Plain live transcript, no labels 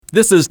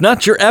This is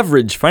Not Your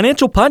Average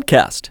Financial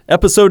Podcast,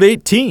 Episode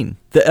 18,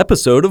 the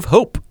episode of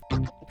hope.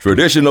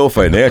 Traditional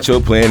financial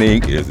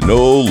planning is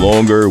no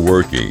longer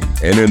working.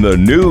 And in the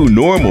new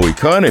normal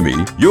economy,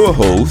 your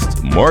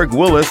hosts, Mark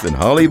Willis and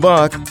Holly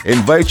Bach,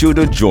 invite you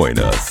to join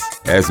us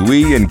as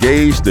we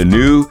engage the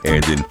new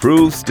and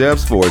improved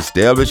steps for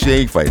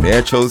establishing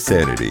financial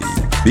sanity.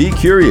 Be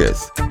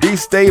curious, be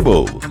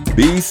stable,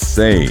 be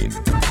sane.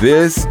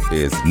 This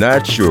is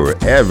Not Your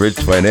Average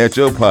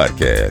Financial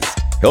Podcast,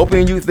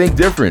 helping you think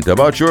different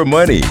about your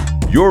money,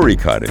 your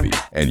economy,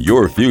 and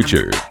your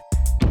future.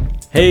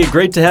 Hey,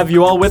 great to have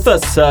you all with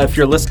us. If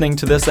you're listening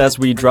to this as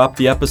we drop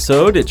the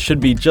episode, it should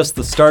be just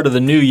the start of the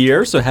new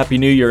year, so Happy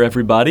New Year,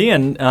 everybody.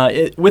 And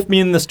with me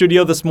in the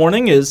studio this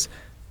morning is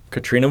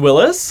Katrina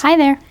Willis. Hi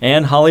there.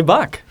 And Holly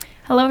Bach.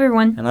 Hello,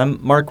 everyone. And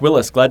I'm Mark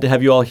Willis. Glad to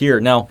have you all here.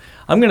 Now,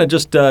 I'm going to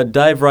just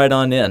dive right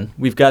on in.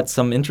 We've got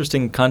some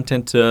interesting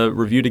content to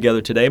review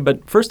together today,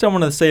 but first I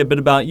want to say a bit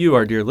about you,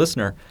 our dear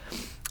listener.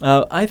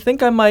 I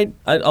think I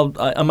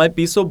might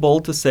be so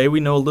bold to say we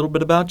know a little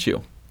bit about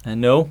you. And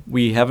no,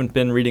 we haven't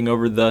been reading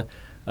over the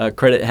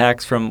credit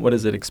hacks from,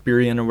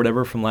 Experian or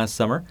whatever from last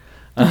summer.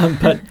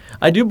 But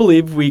I do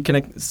believe we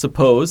can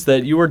suppose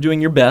that you are doing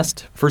your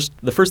best.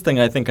 The first thing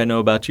I think I know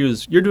about you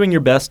is you're doing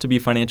your best to be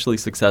financially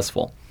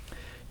successful.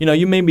 You know,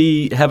 you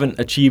maybe haven't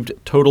achieved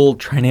total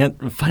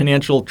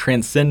financial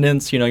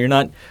transcendence. You know, you're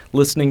not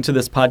listening to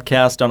this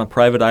podcast on a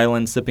private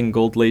island sipping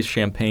gold-laced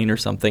champagne or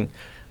something.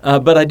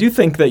 But I do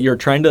think that you're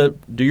trying to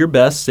do your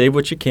best, save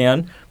what you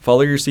can,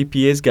 follow your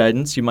CPA's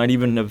guidance. You might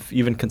even have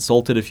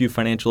consulted a few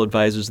financial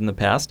advisors in the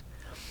past.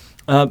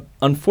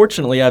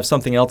 Unfortunately, I have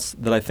something else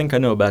that I think I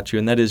know about you,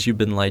 and that is you've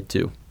been lied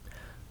to.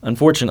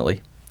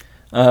 Unfortunately.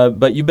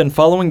 But you've been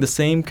following the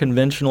same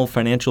conventional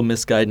financial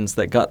misguidance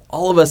that got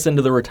all of us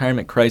into the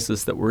retirement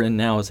crisis that we're in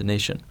now as a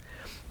nation.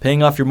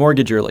 Paying off your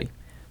mortgage early,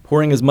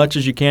 pouring as much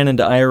as you can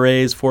into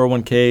IRAs,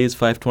 401ks,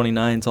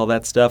 529s, all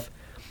that stuff.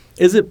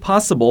 Is it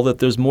possible that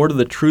there's more to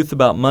the truth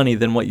about money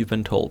than what you've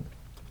been told?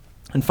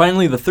 And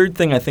finally, the third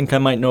thing I think I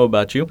might know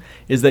about you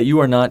is that you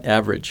are not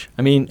average.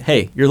 I mean,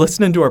 hey, you're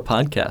listening to our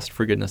podcast,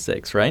 for goodness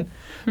sakes, right?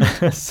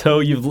 So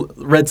you've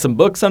read some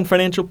books on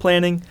financial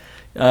planning.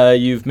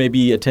 You've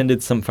maybe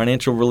attended some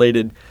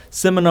financial-related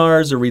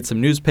seminars or read some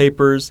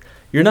newspapers.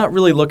 You're not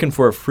really looking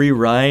for a free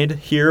ride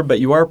here, but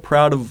you are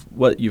proud of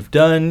what you've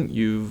done.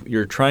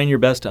 You're trying your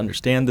best to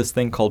understand this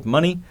thing called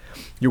money.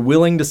 You're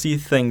willing to see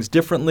things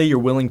differently. You're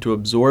willing to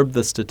absorb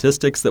the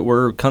statistics that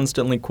we're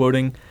constantly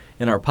quoting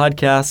in our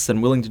podcasts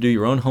and willing to do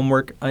your own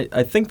homework.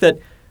 I think that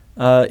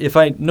if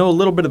I know a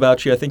little bit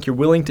about you, I think you're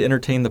willing to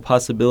entertain the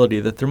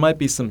possibility that there might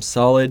be some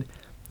solid,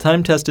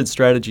 time-tested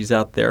strategies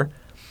out there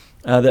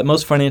that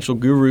most financial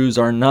gurus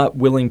are not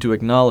willing to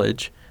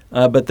acknowledge,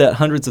 but that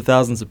hundreds of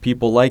thousands of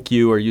people like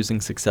you are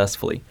using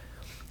successfully.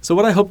 So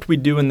what I hoped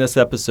we'd do in this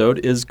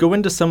episode is go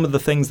into some of the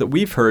things that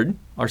we've heard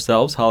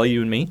ourselves, Holly,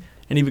 you and me,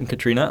 and even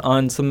Katrina,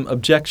 on some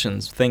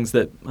objections, things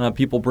that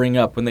people bring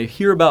up when they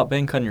hear about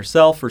Bank on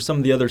Yourself or some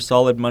of the other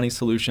solid money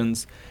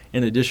solutions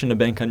in addition to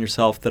Bank on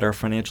Yourself that our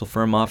financial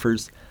firm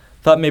offers.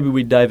 Thought maybe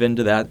we'd dive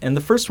into that. And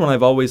the first one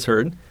I've always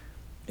heard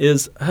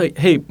is,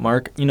 hey,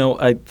 Mark, you know,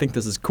 I think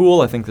this is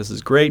cool. I think this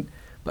is great,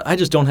 but I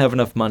just don't have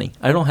enough money.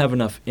 I don't have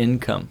enough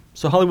income.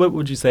 So, Holly, what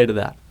would you say to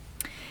that?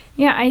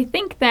 Yeah, I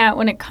think that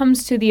when it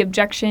comes to the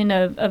objection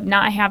of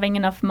not having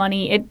enough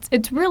money,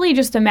 it's really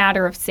just a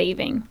matter of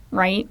saving,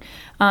 right?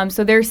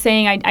 So they're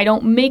saying, I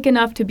don't make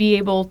enough to be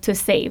able to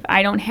save.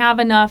 I don't have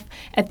enough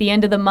at the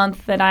end of the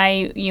month that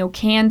I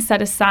can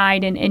set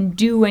aside and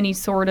do any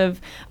sort of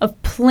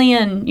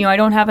plan. I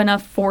don't have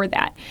enough for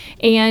that.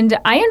 And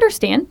I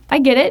understand. I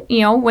get it.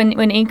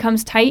 When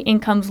income's tight,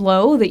 income's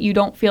low, that you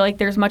don't feel like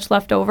there's much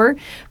left over.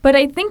 But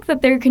I think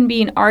that there can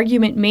be an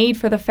argument made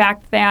for the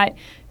fact that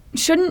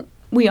shouldn't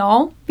we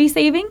all be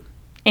saving?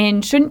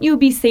 And shouldn't you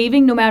be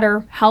saving no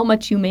matter how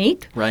much you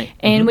make? Right.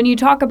 And when you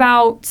talk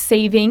about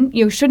saving,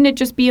 shouldn't it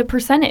just be a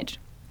percentage?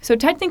 So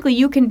technically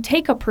you can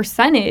take a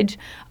percentage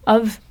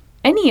of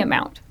any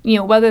amount,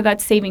 whether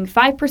that's saving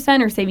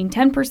 5% or saving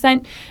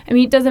 10%. I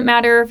mean, it doesn't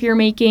matter if you're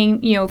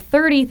making,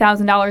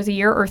 $30,000 a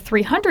year or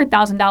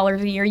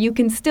 $300,000 a year, you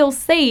can still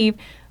save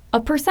a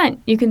percent.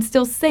 You can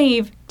still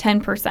save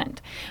 10%.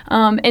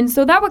 And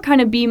so that would kind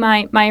of be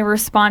my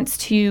response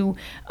to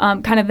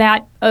kind of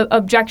that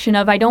objection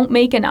of I don't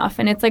make enough.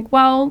 And it's like,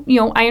 well,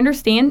 I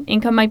understand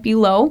income might be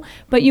low,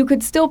 but you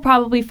could still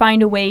probably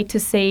find a way to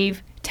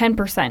save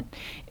 10%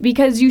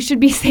 because you should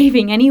be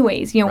saving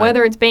anyways, right.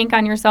 Whether it's Bank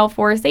on Yourself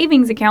or a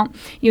savings account,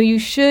 you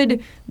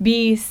should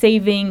be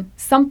saving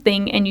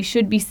something and you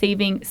should be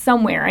saving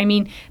somewhere. I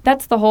mean,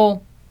 that's the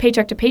whole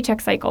paycheck to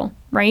paycheck cycle,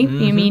 right?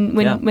 Mm-hmm. You mean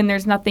when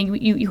there's nothing,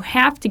 you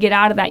have to get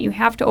out of that. You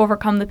have to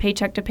overcome the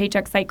paycheck to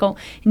paycheck cycle,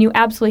 and you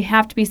absolutely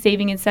have to be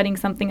saving and setting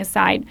something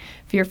aside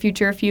for your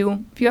future if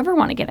you ever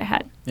want to get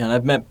ahead. Yeah, and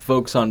I've met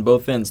folks on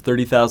both ends,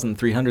 30,000,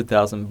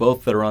 300,000,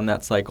 both that are on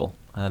that cycle,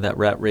 that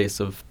rat race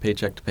of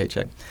paycheck to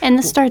paycheck. And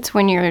this starts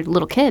when you're a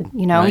little kid.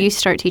 Right. You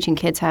start teaching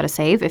kids how to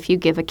save. If you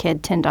give a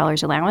kid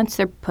 $10 allowance,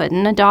 they're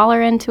putting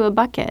 $1 into a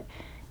bucket.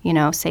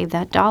 Save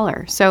that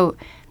dollar. So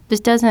This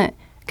doesn't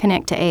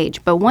connect to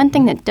age. But one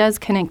thing that does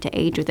connect to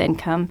age with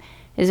income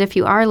is if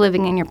you are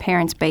living in your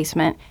parents'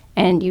 basement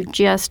and you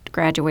just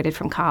graduated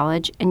from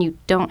college and you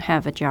don't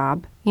have a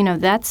job,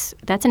 that's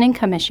an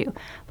income issue.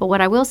 But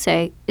what I will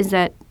say is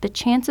that the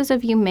chances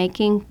of you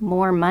making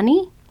more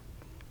money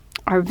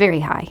are very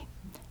high.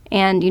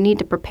 And you need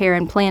to prepare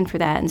and plan for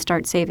that and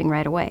start saving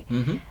right away.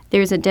 Mm-hmm.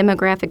 There's a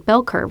demographic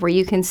bell curve where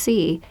you can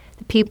see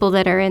the people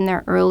that are in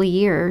their early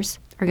years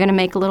are going to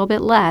make a little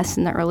bit less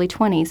in the early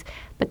 20s,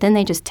 but then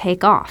they just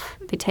take off.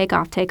 They take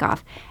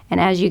off. And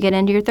as you get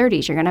into your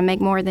 30s, you're going to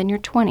make more than your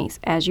 20s.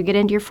 As you get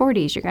into your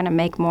 40s, you're going to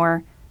make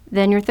more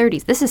than your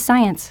 30s. This is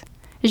science.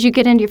 As you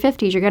get into your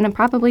 50s, you're going to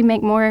probably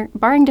make more,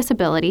 barring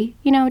disability.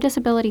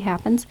 Disability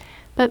happens.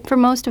 But for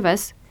most of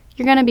us,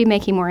 you're going to be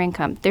making more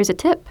income. There's a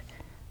tip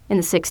in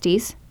the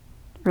 60s,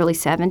 early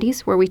 70s,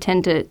 where we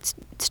tend to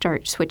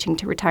start switching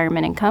to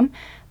retirement income.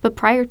 But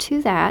prior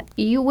to that,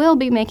 you will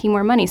be making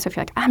more money. So if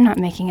you're like, I'm not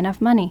making enough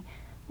money,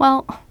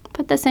 well,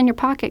 put this in your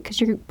pocket because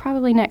you're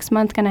probably next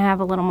month going to have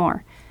a little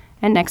more,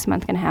 and next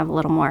month going to have a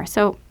little more.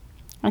 So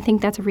I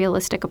think that's a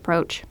realistic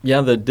approach.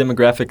 Yeah, the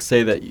demographics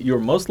say that you're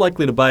most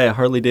likely to buy a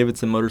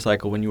Harley-Davidson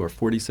motorcycle when you are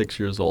 46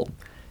 years old.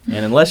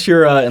 And unless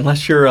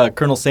you're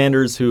Colonel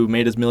Sanders, who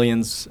made his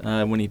millions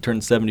when he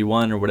turned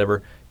 71 or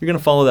whatever, you're going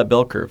to follow that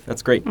bell curve.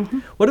 That's great. Mm-hmm.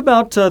 What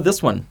about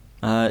this one?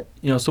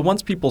 So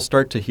once people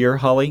start to hear,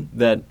 Holly,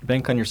 that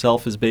Bank on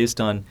Yourself is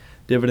based on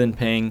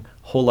dividend-paying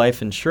whole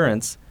life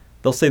insurance,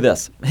 they'll say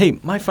this: hey,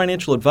 my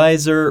financial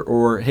advisor,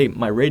 or hey,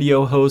 my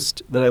radio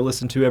host that I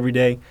listen to every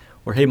day,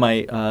 or hey,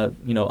 my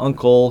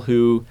uncle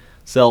who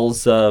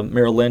sells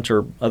Merrill Lynch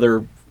or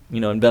other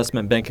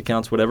investment bank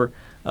accounts, whatever,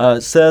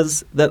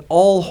 says that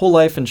all whole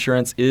life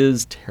insurance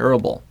is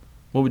terrible.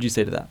 What would you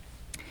say to that?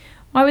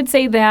 I would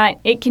say that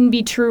it can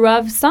be true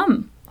of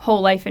some whole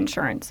life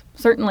insurance.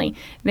 Certainly.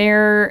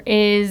 There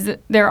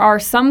are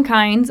some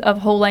kinds of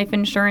whole life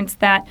insurance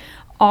that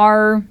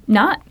are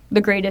not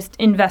the greatest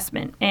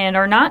investment and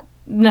are not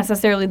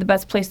necessarily the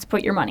best place to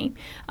put your money.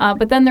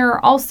 But then there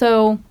are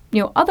also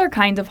other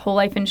kinds of whole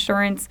life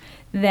insurance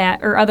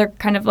or other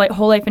kind of like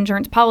whole life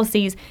insurance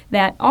policies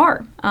that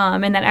are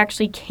and that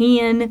actually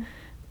can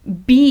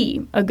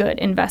be a good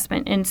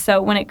investment. And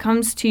so when it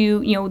comes to,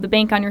 the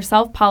Bank on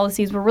Yourself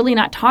policies, we're really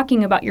not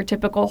talking about your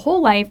typical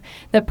whole life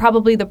that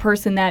probably the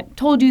person that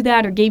told you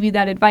that or gave you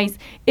that advice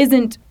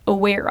isn't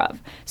aware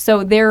of.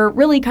 So they're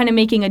really kind of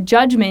making a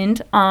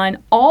judgment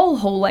on all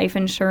whole life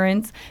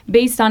insurance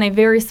based on a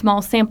very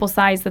small sample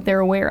size that they're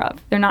aware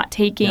of. They're not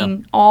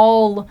taking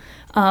all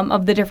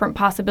of the different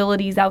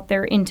possibilities out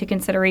there into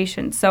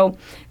consideration. So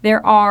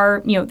there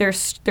are,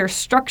 there's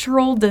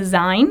structural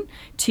design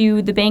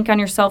to the Bank on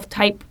Yourself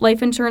type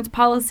life insurance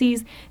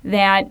policies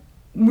that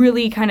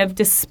really kind of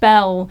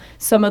dispel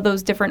some of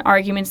those different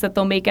arguments that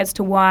they'll make as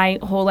to why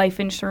whole life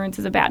insurance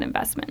is a bad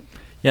investment.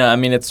 Yeah, I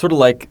mean, it's sort of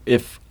like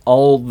if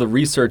all the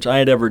research I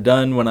had ever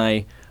done when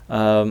I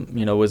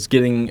was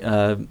getting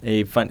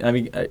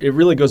it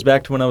really goes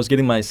back to when I was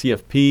getting my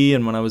CFP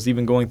and when I was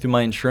even going through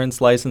my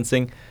insurance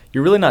licensing.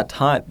 You're really not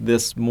taught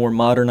this more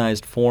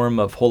modernized form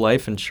of whole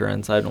life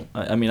insurance. I don't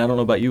know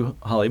about you,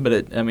 Holly, but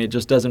it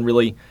just doesn't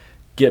really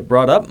get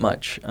brought up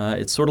much.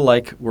 It's sort of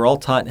like we're all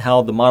taught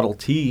how the Model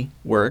T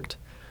worked,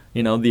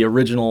 the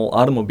original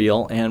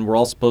automobile, and we're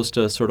all supposed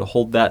to sort of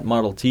hold that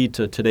Model T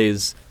to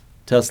today's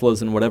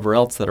Teslas and whatever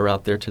else that are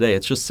out there today.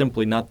 It's just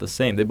simply not the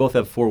same. They both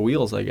have four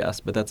wheels, I guess,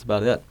 but that's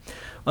about it.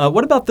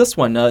 What about this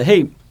one?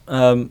 Hey,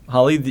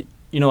 Holly,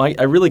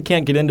 I really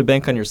can't get into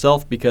Bank on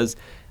Yourself because,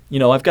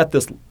 I've got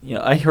this,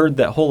 I heard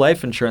that whole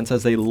life insurance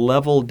has a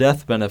level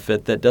death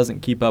benefit that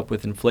doesn't keep up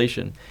with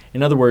inflation.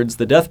 In other words,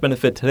 the death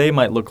benefit today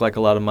might look like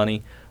a lot of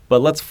money,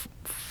 but let's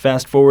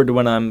fast forward to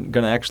when I'm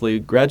going to actually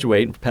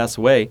graduate and pass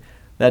away.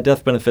 That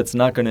death benefit's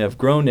not going to have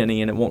grown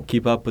any, and it won't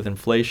keep up with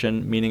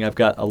inflation, meaning I've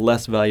got a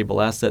less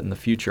valuable asset in the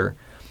future.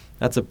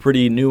 That's a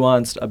pretty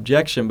nuanced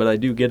objection, but I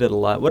do get it a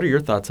lot. What are your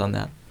thoughts on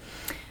that?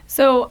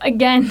 So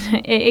again,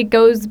 it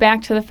goes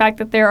back to the fact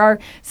that there are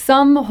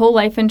some whole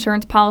life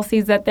insurance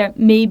policies that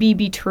maybe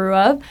be true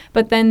of,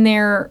 but then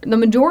the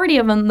majority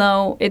of them,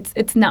 though,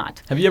 it's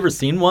not. Have you ever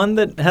seen one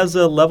that has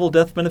a level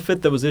death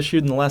benefit that was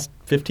issued in the last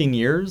 15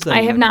 years?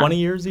 I have not. 20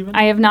 years even?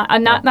 I have not.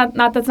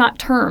 Not that's not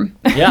term.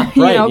 Yeah,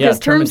 right. Because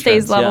term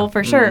stays level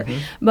for sure.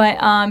 Mm-hmm.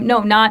 But no,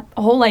 not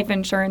whole life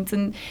insurance.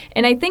 And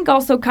I think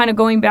also kind of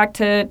going back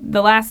to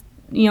the last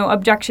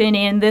objection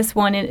and this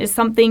one is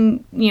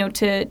something,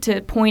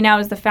 to point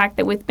out is the fact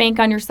that with Bank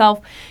on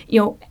Yourself,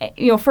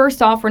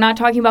 first off, we're not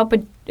talking about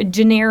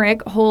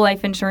generic whole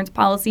life insurance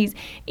policies,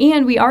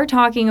 and we are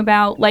talking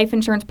about life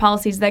insurance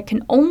policies that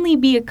can only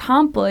be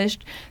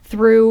accomplished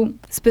through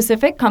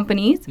specific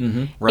companies,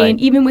 right.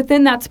 And even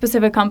within that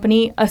specific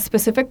company, a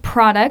specific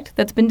product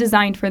that's been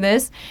designed for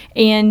this,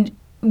 and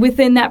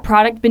within that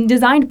product been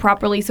designed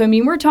properly. So, I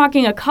mean, we're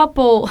talking a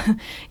couple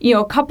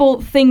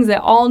things that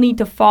all need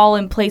to fall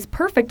in place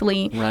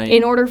perfectly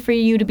in order for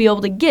you to be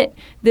able to get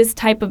this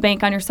type of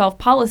bank on yourself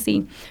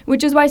policy,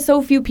 which is why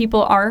so few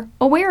people are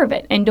aware of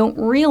it and don't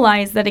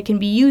realize that it can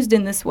be used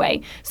in this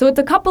way. So it's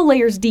a couple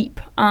layers deep,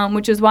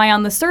 which is why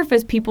on the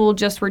surface people will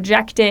just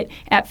reject it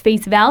at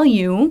face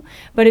value.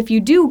 But if you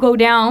do go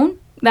down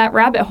that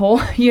rabbit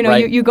hole,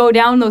 you go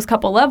down those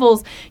couple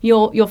levels,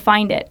 you'll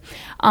find it.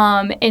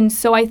 And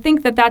so I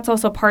think that that's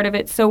also part of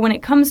it. So when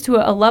it comes to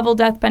a level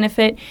death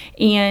benefit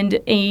and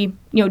a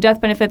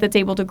death benefit that's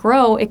able to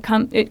grow, it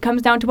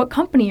comes down to what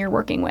company you're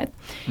working with.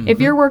 Mm-hmm. If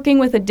you're working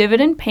with a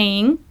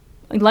dividend-paying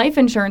life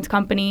insurance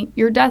company,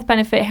 your death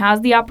benefit has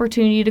the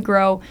opportunity to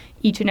grow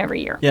each and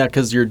every year. Yeah,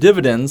 because your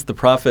dividends, the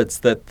profits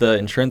that the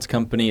insurance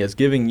company is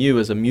giving you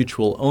as a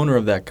mutual owner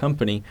of that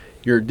company,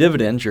 your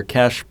dividends, your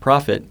cash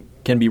profit,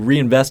 can be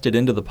reinvested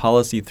into the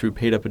policy through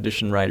paid-up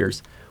addition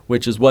riders,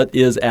 which is what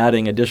is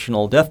adding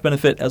additional death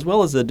benefit as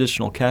well as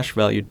additional cash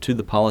value to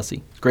the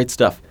policy. Great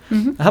stuff.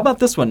 Mm-hmm. How about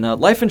this one?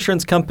 Life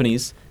insurance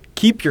companies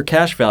keep your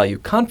cash value,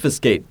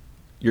 confiscate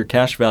your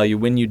cash value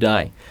when you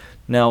die.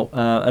 Now,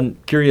 I'm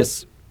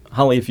curious,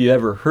 Holly, if you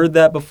ever heard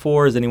that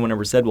before. Has anyone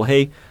ever said, well,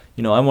 hey,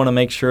 I want to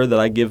make sure that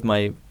I give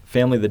my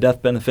family the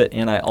death benefit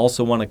and I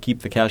also want to keep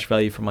the cash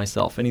value for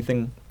myself?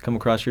 Anything come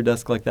across your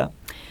desk like that?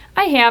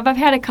 I have. I've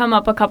had it come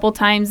up a couple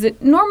times.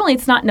 Normally,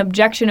 it's not an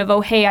objection of,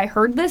 oh, hey, I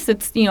heard this.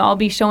 It's, I'll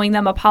be showing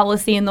them a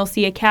policy and they'll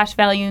see a cash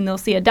value and they'll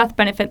see a death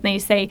benefit and they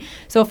say,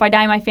 so if I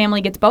die, my family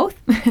gets both.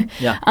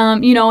 Yeah.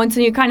 And so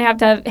you kind of have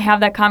to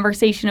have that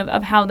conversation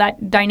of how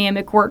that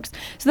dynamic works.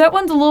 So that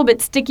one's a little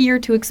bit stickier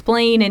to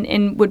explain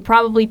and would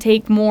probably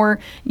take more,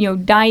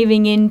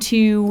 diving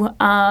into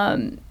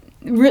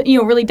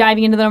really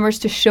diving into the numbers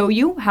to show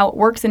you how it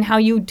works and how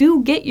you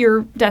do get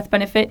your death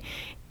benefit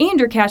and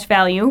your cash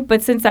value.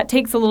 But since that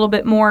takes a little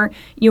bit more,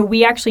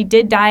 we actually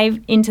did dive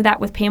into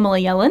that with Pamela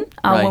Yellen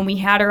when we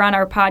had her on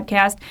our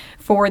podcast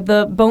for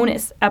the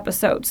bonus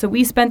episode. So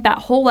we spent that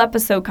whole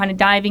episode kind of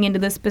diving into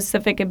this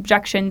specific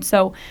objection.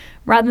 So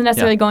rather than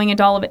necessarily going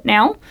into all of it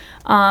now,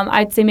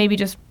 I'd say maybe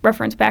just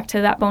reference back to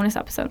that bonus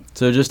episode.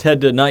 So just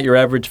head to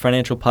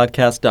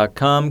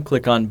notyouraverageFinancialPodcast.com,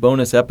 click on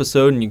bonus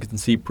episode, and you can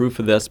see proof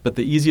of this. But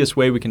the easiest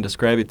way we can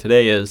describe it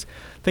today is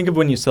think of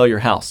when you sell your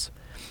house.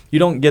 You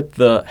don't get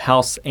the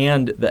house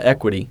and the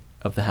equity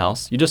of the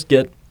house. You just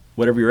get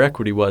whatever your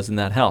equity was in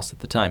that house at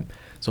the time.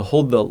 So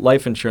hold the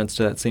life insurance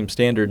to that same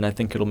standard, and I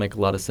think it'll make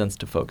a lot of sense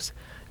to folks.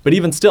 But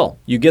even still,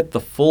 you get the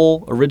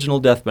full original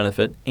death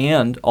benefit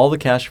and all the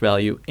cash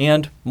value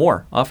and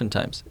more,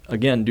 oftentimes,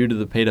 again, due to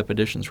the paid-up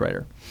additions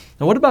rider.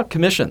 Now, what about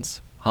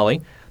commissions, Holly?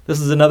 This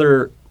is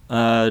another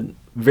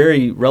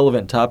very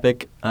relevant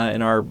topic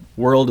in our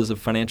world as a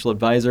financial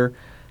advisor.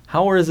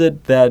 How is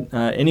it that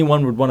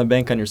anyone would want to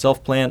bank on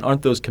yourself plan?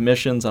 Aren't those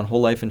commissions on whole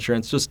life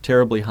insurance just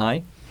terribly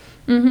high?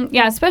 Mm-hmm.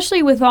 Yeah,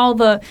 especially with all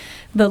the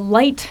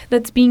light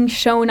that's being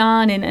shown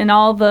on and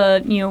all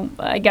the,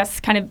 I guess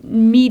kind of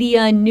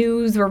media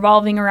news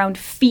revolving around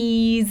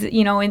fees,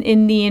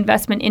 in the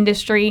investment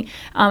industry.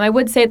 I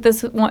would say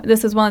that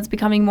this is one that's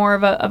becoming more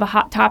of a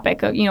hot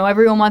topic.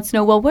 Everyone wants to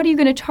know, well, what are you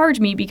going to charge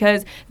me?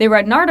 Because they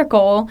read an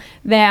article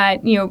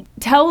that,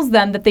 tells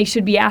them that they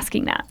should be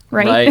asking that,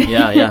 right? Right,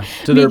 yeah.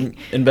 To their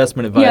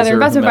investment advisor. Yeah, their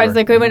investment advisor.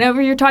 Like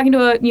whenever you're talking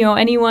to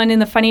anyone in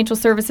the financial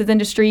services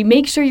industry,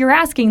 make sure you're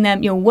asking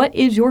them, what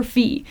is your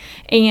fee?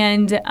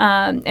 And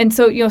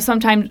so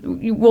sometimes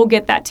we'll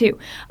get that too.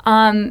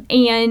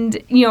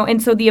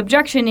 And so the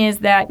objection is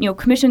that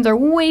commissions are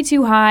way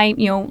too high.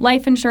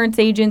 Life insurance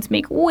agents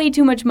make way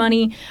too much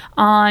money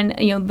on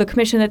the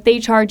commission that they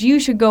charge. You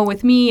should go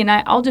with me, and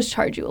I'll just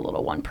charge you a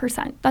little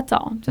 1%. That's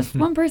all, just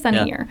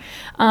 1% a year.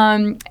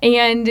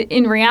 And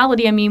in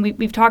reality, I mean,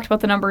 we've talked about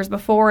the numbers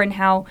before and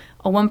how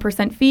a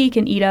 1% fee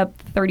can eat up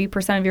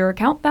 30% of your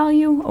account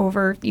value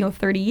over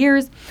 30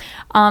 years.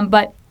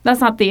 But that's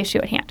not the issue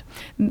at hand.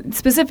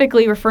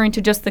 Specifically referring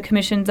to just the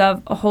commissions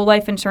of a whole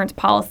life insurance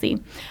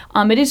policy.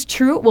 It is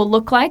true it will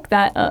look like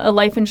that a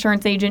life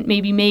insurance agent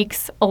maybe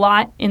makes a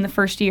lot in the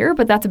first year,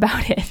 but that's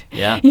about it.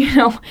 Yeah.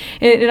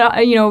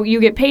 You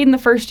get paid in the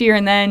first year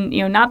and then,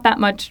 not that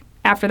much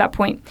after that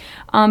point.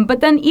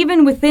 But then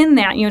even within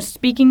that,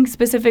 speaking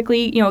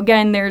specifically,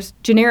 again, there's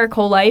generic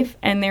whole life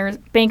and there's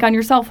bank on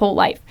yourself whole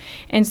life.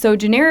 And so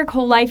generic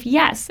whole life,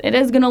 yes, it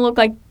is going to look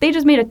like they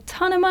just made a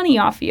ton of money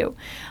off you.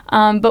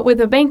 But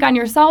with a bank on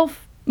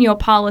yourself,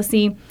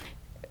 policy,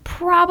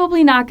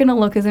 probably not going to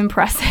look as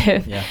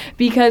impressive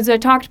because I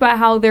talked about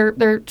how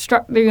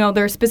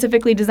they're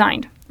specifically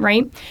designed,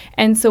 right?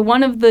 And so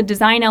one of the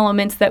design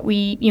elements that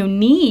we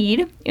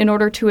need in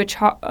order to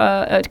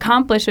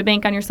accomplish a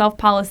bank on yourself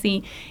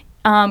policy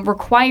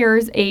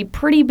requires a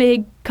pretty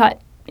big cut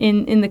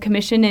in the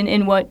commission and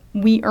in what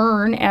we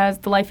earn as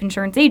the life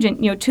insurance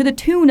agent, to the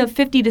tune of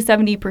 50 to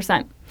 70%.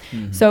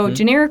 Mm-hmm. So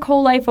generic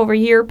whole life over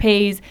here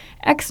pays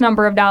X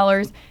number of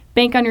dollars.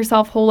 Bank on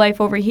yourself whole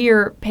life over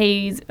here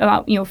pays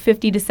about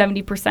 50 to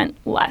 70%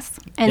 less.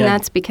 And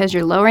that's because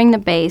you're lowering the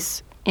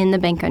base in the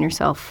bank on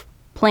yourself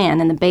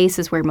plan, and the base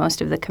is where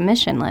most of the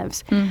commission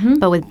lives.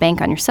 But with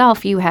Bank on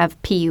Yourself, you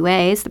have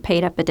PUAs, the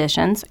paid up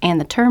additions, and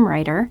the term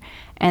rider,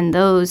 and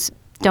those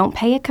don't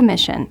pay a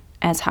commission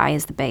as high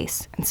as the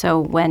base. And so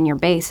when your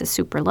base is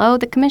super low,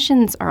 the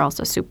commissions are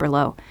also super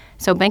low.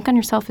 So Bank on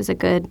Yourself is a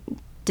good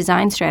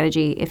design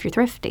strategy if you're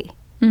thrifty.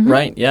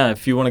 Right, yeah.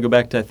 If you want to go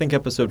back to, I think,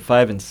 episode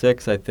 5 and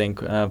 6, I think,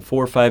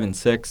 4, 5, and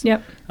 6,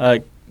 Yep.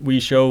 We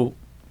show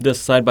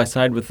this side by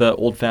side with the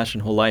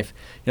old-fashioned whole life.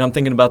 I'm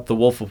thinking about the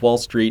Wolf of Wall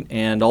Street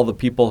and all the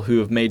people who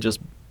have made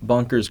just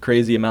bonkers,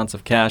 crazy amounts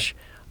of cash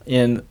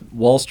in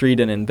Wall Street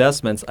and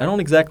investments. I don't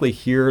exactly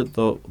hear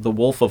the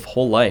Wolf of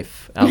Whole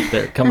Life out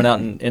there coming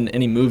out in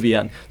any movie.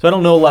 So I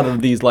don't know a lot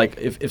of these. Like,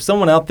 if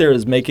someone out there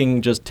is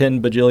making just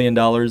 $10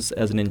 bajillion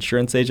as an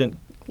insurance agent,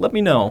 let me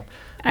know.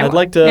 I'd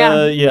like to,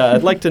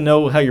 I'd like to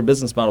know how your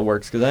business model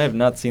works because I have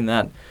not seen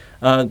that.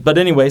 But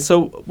anyway,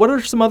 so what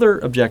are some other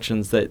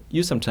objections that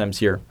you sometimes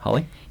hear,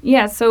 Holly?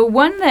 Yeah, so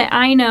one that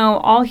I know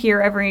I'll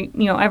hear every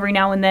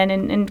now and then,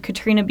 and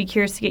Katrina, be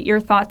curious to get your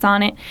thoughts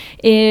on it,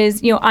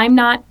 is, I'm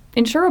not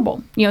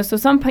insurable. So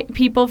some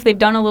people, if they've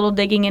done a little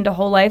digging into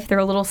whole life, they're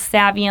a little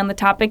savvy on the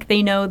topic,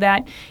 they know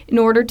that in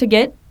order to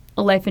get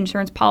a life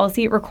insurance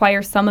policy, it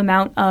requires some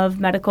amount of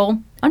medical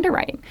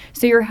underwriting.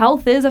 So your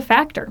health is a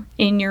factor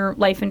in your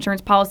life insurance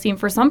policy. And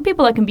for some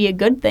people, that can be a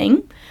good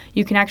thing.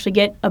 You can actually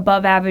get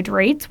above average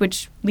rates,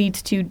 which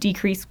leads to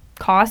decreased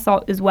costs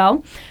as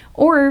well.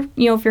 Or,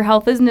 if your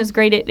health isn't as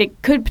great,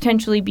 it could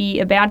potentially be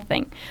a bad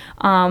thing,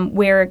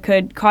 where it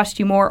could cost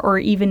you more or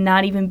even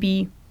not even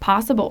be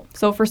possible.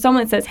 So for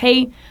someone that says,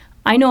 hey,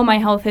 I know my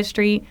health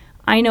history,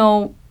 I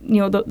know,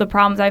 the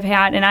problems I've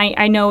had, and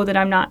I know that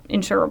I'm not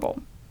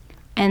insurable.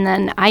 And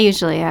then I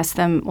usually ask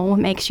them, well, what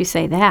makes you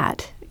say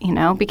that?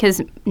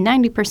 Because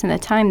 90% of the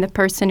time, the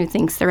person who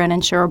thinks they're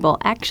uninsurable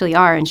actually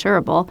are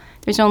insurable.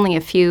 There's only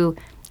a few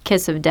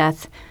kiss of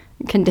death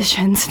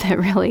conditions that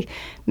really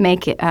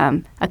make it,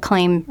 a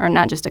claim, or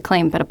not just a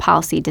claim, but a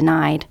policy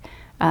denied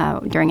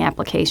during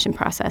application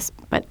process.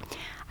 But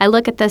I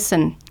look at this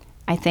and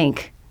I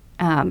think,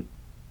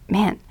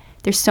 man,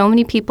 there's so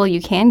many people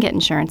you can get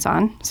insurance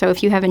on. So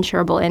if you have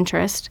insurable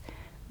interest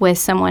with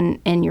someone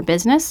in your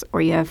business,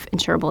 or you have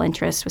insurable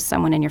interest with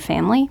someone in your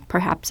family,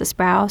 perhaps a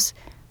spouse,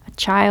 a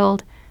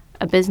child,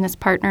 a business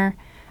partner,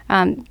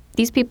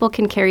 these people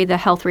can carry the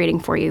health rating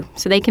for you.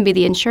 So they can be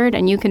the insured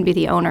and you can be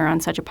the owner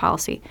on such a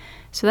policy.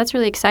 So that's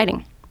really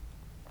exciting.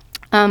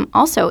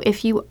 Also,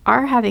 if you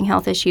are having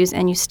health issues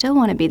and you still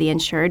want to be the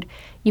insured,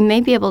 you may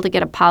be able to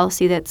get a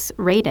policy that's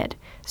rated.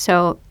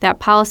 So that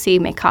policy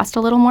may cost a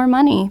little more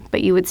money,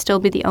 but you would still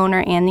be the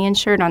owner and the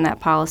insured on that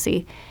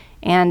policy.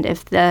 And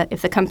if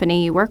the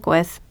company you work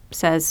with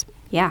says,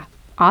 yeah,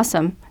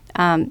 awesome,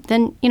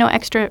 then,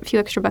 a few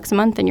extra bucks a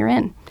month and you're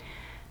in.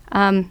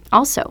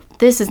 Also,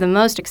 this is the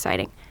most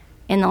exciting.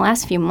 In the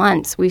last few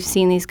months, we've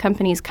seen these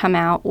companies come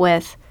out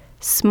with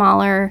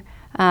smaller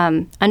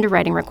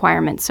underwriting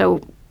requirements.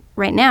 So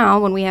right now,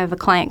 when we have a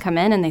client come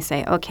in and they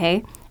say,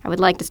 okay, I would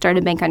like to start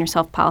a Bank on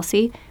Yourself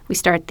policy, we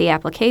start the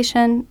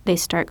application, they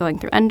start going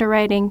through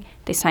underwriting,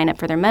 they sign up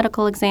for their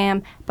medical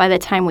exam. By the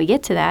time we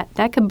get to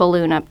that could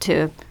balloon up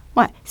to,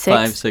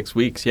 5-6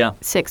 weeks, yeah.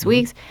 6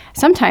 weeks,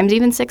 sometimes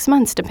even 6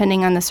 months,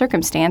 depending on the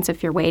circumstance,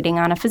 if you're waiting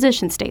on a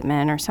physician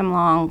statement or some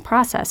long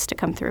process to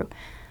come through.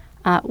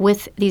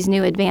 With these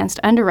new advanced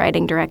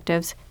underwriting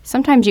directives,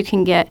 sometimes you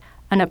can get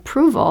an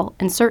approval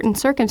in certain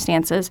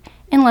circumstances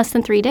in less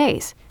than 3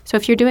 days. So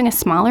if you're doing a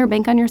smaller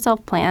Bank on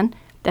Yourself plan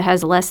that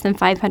has less than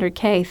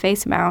 $500K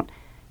face amount,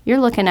 you're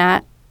looking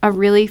at a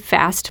really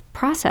fast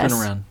process.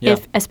 Turnaround, yeah.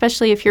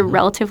 Especially if you're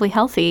relatively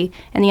healthy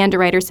and the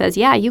underwriter says,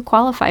 yeah, you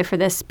qualify for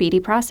this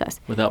speedy process.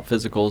 Without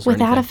physicals or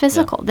Without anything. a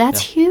physical. Yeah. That's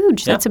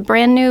huge. That's a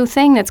brand new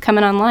thing that's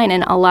coming online,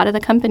 and a lot of the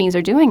companies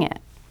are doing it.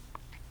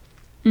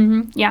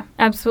 Yeah,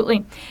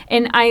 absolutely.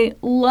 And I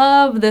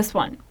love this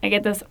one. I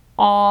get this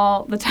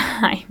all the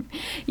time.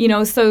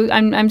 So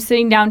I'm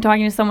sitting down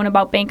talking to someone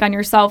about Bank on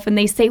Yourself, and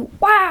they say,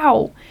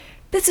 wow,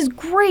 this is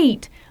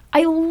great.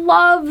 I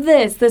love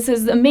this. This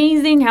is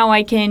amazing how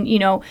I can,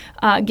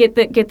 get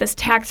this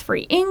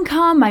tax-free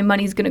income. My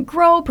money's going to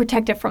grow,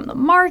 protect it from the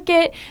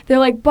market. They're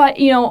like, but,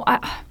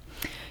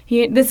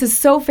 this is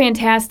so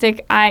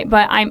fantastic.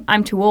 But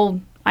I'm too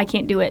old. I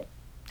can't do it.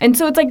 And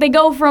so it's like they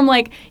go from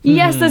like,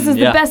 yes, this is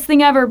the best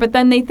thing ever, but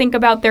then they think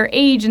about their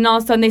age, and all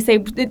of a sudden they say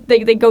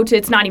they go to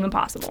it's not even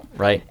possible.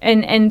 Right.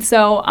 And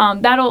so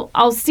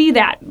I'll see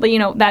that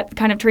that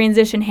kind of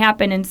transition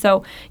happen. And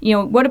so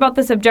what about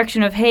this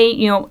objection of, hey,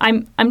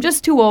 I'm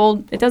just too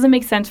old. It doesn't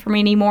make sense for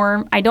me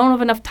anymore. I don't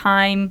have enough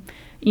time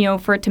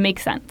for it to make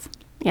sense.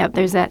 Yep.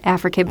 There's that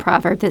African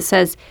proverb that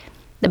says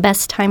the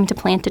best time to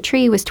plant a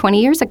tree was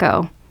 20 years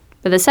ago,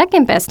 but the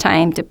second best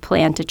time to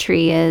plant a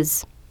tree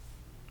is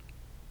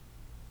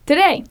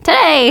Today.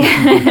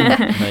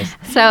 Nice.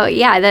 So,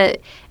 yeah,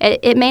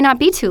 it may not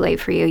be too late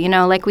for you.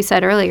 Like we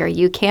said earlier,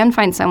 you can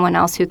find someone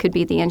else who could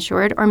be the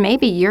insured, or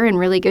maybe you're in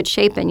really good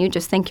shape and you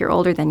just think you're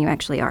older than you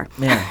actually are.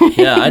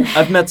 Yeah.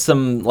 I've met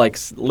some like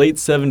late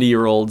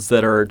 70-year-olds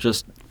that are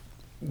just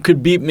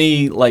could beat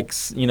me like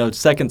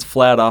seconds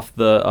flat off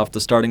the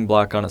starting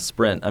block on a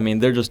sprint. I mean,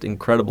 they're just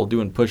incredible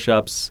doing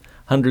push-ups,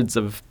 hundreds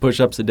of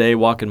push-ups a day,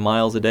 walking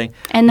miles a day.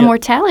 And the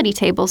mortality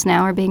tables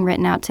now are being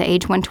written out to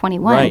age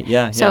 121. Right,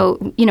 yeah. So,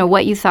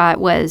 what you thought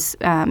was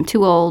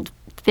too old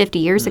 50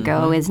 years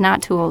ago is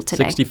not too old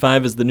today.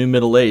 65 is the new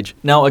middle age.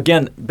 Now,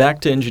 again,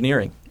 back to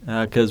engineering,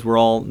 because we're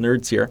all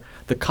nerds here.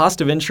 The cost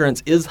of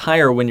insurance is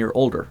higher when you're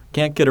older.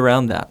 Can't get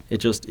around that. It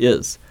just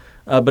is.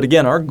 But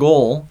again, our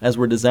goal as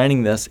we're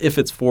designing this, if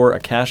it's for a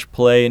cash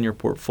play in your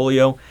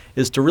portfolio,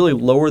 is to really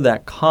lower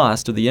that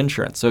cost of the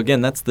insurance. So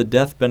again, that's the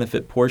death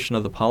benefit portion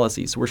of the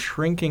policy. So we're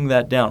shrinking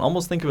that down.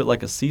 Almost think of it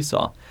like a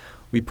seesaw.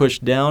 We push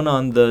down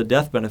on the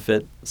death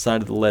benefit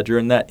side of the ledger,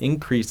 and that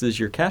increases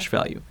your cash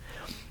value.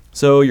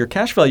 So your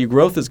cash value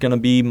growth is going to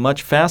be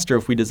much faster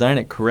if we design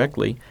it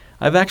correctly.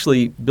 I've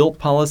actually built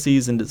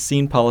policies and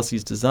seen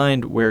policies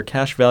designed where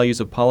cash values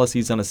of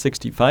policies on a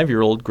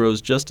 65-year-old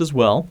grows just as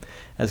well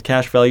as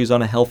cash values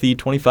on a healthy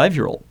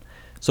 25-year-old.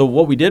 So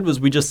what we did was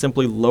we just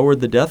simply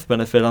lowered the death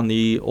benefit on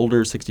the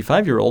older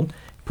 65-year-old,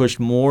 pushed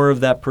more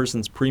of that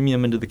person's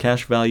premium into the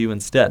cash value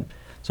instead.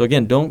 So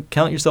again, don't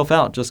count yourself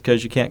out just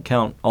because you can't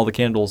count all the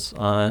candles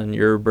on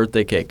your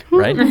birthday cake,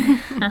 right?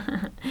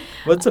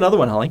 What's another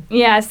one, Holly?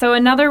 Yeah, so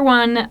another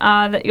one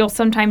that you'll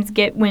sometimes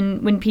get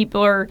when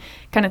people are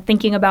kind of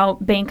thinking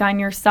about bank on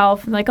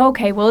yourself, like,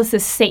 okay, well, this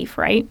is safe,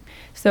 right?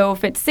 So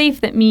if it's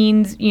safe, that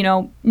means,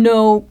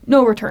 no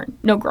return,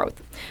 no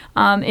growth.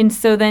 And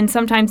so then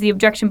sometimes the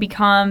objection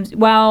becomes,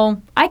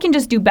 well, I can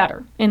just do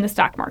better in the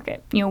stock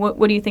market.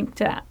 What do you think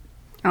to that?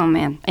 Oh,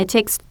 man. It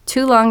takes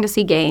too long to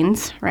see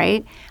gains,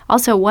 right?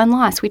 Also, one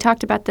loss. We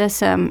talked about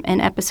this in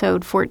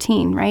episode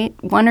 14, right?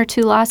 1 or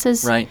 2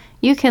 losses. Right.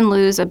 You can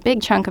lose a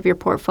big chunk of your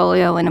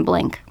portfolio in a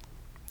blink.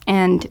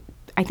 And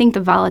I think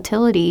the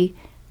volatility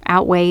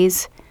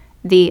outweighs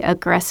the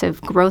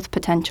aggressive growth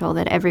potential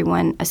that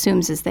everyone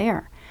assumes is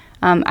there.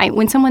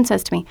 When someone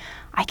says to me,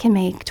 I can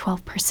make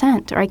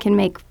 12% or I can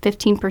make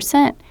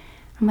 15%,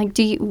 I'm like,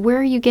 where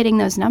are you getting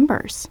those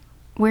numbers?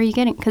 Where are you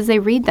getting? Because they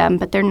read them,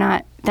 but they're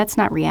not. That's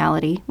not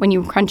reality. When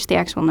you crunch the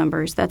actual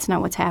numbers, that's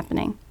not what's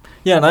happening.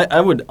 Yeah, and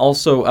I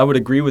would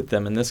agree with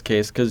them in this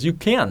case because you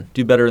can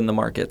do better in the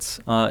markets,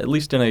 at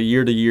least in a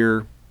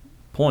year-to-year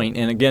point.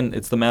 And again,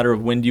 it's the matter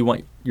of when do you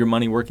want your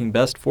money working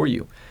best for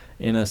you.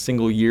 In a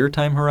single year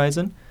time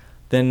horizon,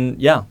 then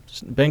yeah,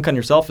 bank on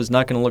yourself is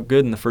not going to look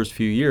good in the first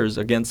few years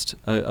against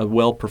a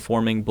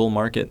well-performing bull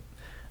market.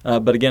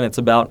 But again, it's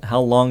about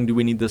how long do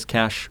we need this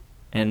cash.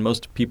 And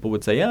most people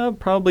would say, yeah,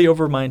 probably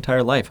over my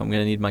entire life I'm going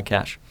to need my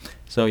cash.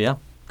 So yeah,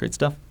 great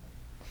stuff.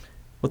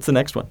 What's the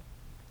next one?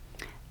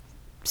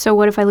 So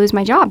what if I lose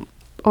my job?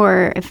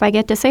 Or if I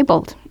get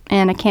disabled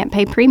and I can't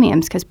pay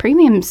premiums? Because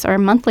premiums are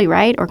monthly,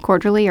 right? Or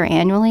quarterly or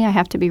annually. I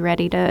have to be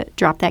ready to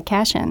drop that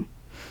cash in.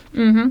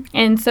 Mm-hmm.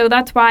 And so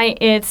that's why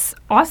it's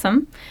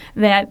awesome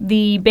that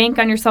the bank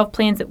on yourself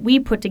plans that we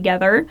put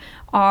together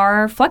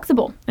are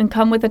flexible and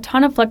come with a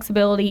ton of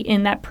flexibility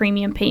in that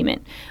premium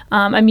payment.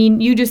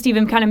 You just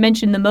even kind of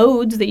mentioned the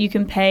modes that you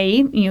can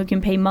pay. You can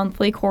pay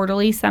monthly,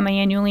 quarterly,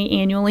 semi-annually,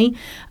 annually.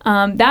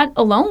 That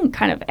alone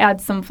kind of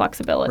adds some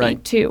flexibility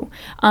too.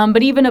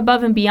 But even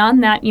above and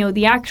beyond that,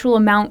 the actual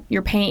amount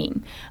you're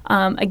paying.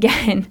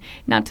 Again,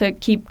 not to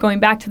keep going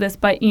back to this,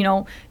 but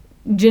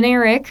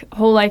generic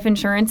whole life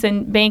insurance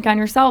and bank on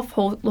yourself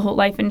whole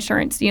life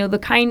insurance.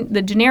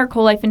 The generic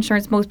whole life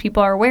insurance most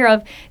people are aware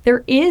of,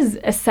 there is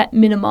a set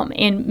minimum.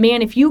 And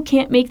man, if you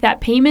can't make that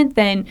payment,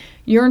 then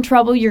you're in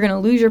trouble. You're going to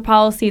lose your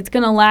policy. It's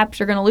going to lapse.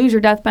 You're going to lose your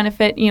death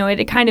benefit.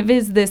 It kind of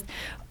is this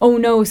oh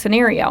no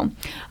scenario.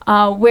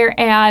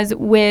 Whereas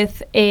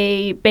with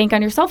a bank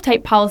on yourself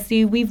type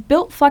policy, we've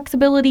built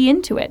flexibility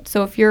into it.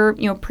 So if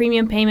your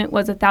premium payment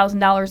was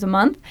 $1,000 a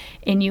month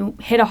and you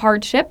hit a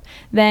hardship,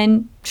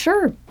 then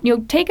sure,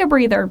 take a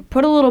breather,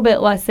 put a little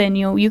bit less in.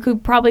 You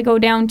could probably go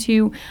down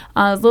to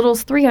as little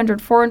as $300,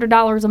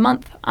 $400 a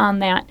month on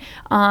that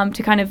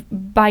to kind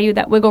of buy you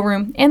that wiggle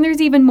room. And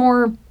there's even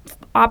more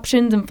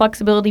options and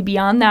flexibility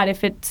beyond that.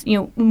 If it's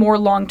more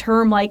long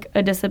term, like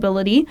a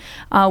disability,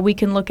 we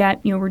can look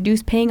at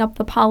reduce paying up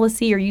the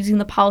policy or using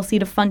the policy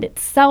to fund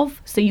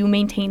itself, so you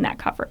maintain that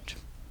coverage.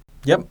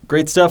 Yep,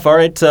 great stuff. All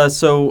right,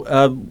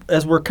 so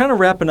as we're kind of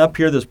wrapping up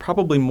here, there's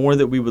probably more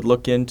that we would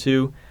look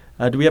into.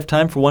 Do we have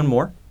time for one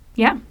more?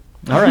 Yeah.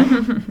 All right.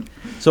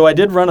 So I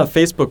did run a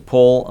Facebook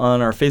poll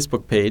on our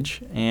Facebook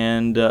page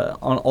and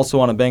also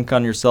on a Bank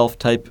on Yourself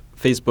type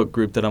Facebook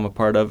group that I'm a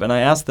part of, and I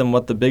asked them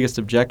what the biggest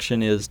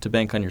objection is to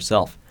bank on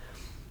yourself.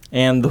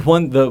 And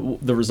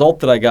the result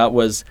that I got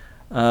was,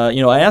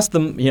 I asked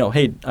them,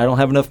 hey, I don't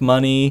have enough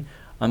money,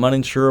 I'm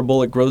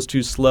uninsurable, it grows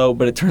too slow.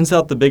 But it turns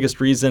out the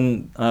biggest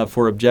reason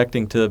for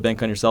objecting to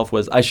bank on yourself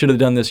was, I should have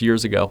done this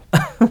years ago.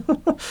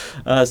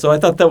 So I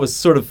thought that was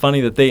sort of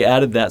funny that they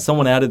added that.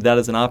 Someone added that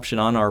as an option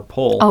on our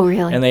poll. Oh,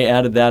 really? And they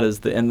added that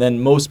and then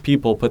most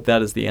people put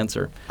that as the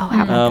answer. Oh,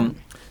 how about that?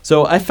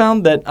 So I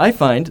find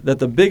that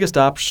the biggest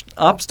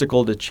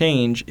obstacle to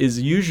change is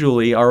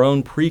usually our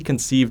own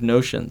preconceived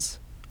notions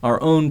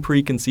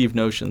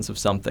of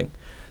something.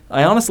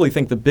 I honestly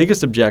think the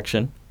biggest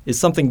objection is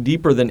something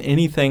deeper than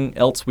anything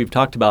else we've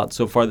talked about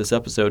so far this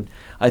episode.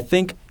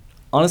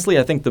 Honestly,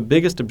 I think the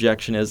biggest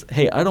objection is,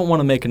 hey, I don't want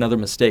to make another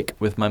mistake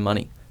with my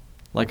money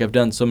like I've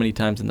done so many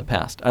times in the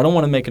past. I don't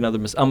want to make another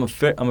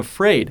mistake. I'm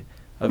afraid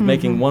of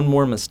making one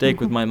more mistake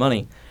with my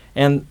money.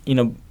 And,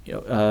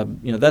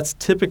 that's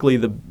typically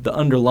the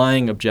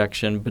underlying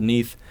objection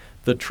beneath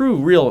the true,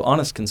 real,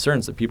 honest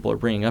concerns that people are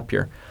bringing up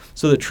here.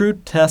 So the true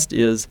test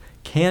is,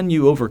 can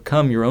you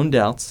overcome your own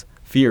doubts,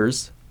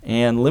 fears,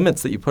 and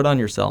limits that you put on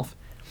yourself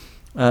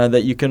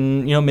that you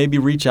can, maybe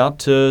reach out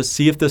to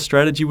see if this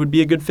strategy would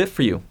be a good fit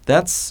for you?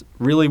 That's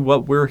really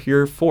what we're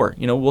here for.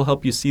 We'll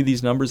help you see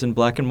these numbers in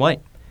black and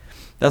white.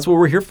 That's what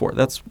we're here for.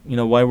 That's,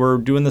 why we're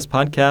doing this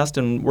podcast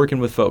and working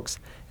with folks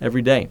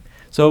every day.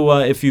 So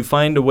if you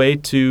find a way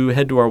to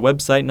head to our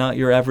website, Not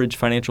Your Average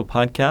Financial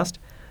Podcast,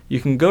 you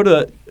can go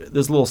to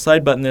this little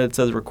side button there that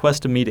says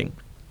Request a Meeting.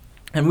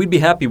 And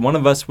one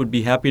of us would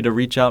be happy to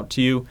reach out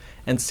to you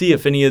and see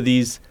if any of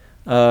these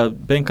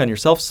Bank on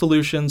Yourself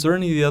solutions or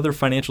any of the other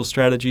financial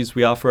strategies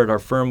we offer at our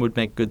firm would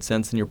make good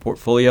sense in your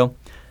portfolio.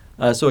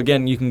 So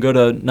again, you can go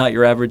to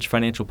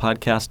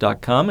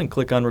NotYourAverageFinancialPodcast.com and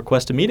click on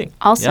Request a Meeting.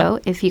 Also,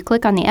 if you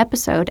click on the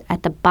episode,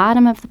 at the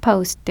bottom of the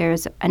post,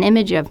 there's an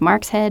image of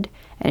Mark's head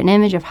and an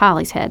image of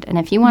Holly's head. And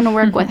if you want to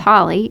work with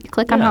Holly, you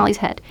click on Holly's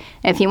head.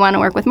 If you want to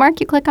work with Mark,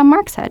 you click on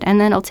Mark's head.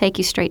 And then it'll take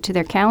you straight to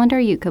their calendar.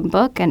 You can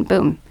book, and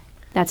boom,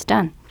 that's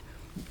done.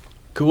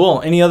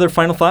 Cool. Any other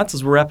final thoughts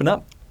as we're wrapping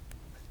up?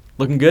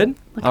 Looking good?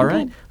 All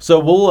right. Good. So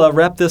we'll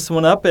wrap this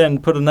one up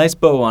and put a nice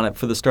bow on it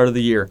for the start of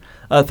the year.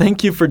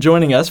 Thank you for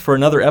joining us for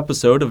another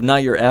episode of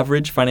Not Your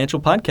Average Financial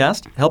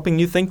Podcast, helping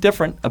you think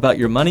different about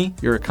your money,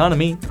 your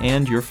economy,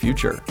 and your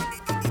future.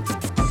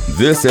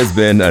 This has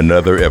been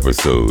another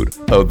episode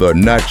of the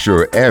Not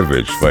Your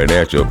Average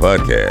Financial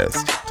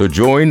Podcast. To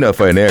join a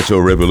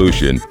financial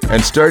revolution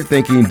and start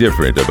thinking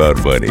different about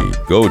money,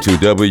 go to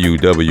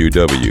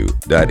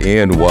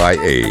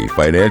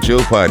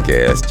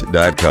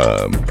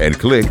www.nyafinancialpodcast.com and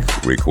click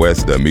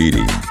Request a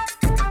Meeting.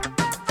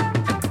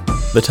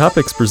 The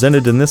topics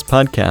presented in this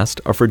podcast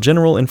are for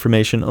general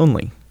information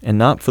only and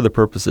not for the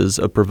purposes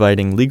of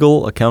providing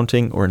legal,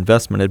 accounting, or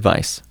investment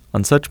advice.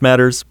 On such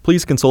matters,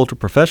 please consult a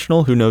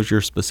professional who knows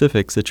your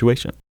specific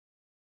situation.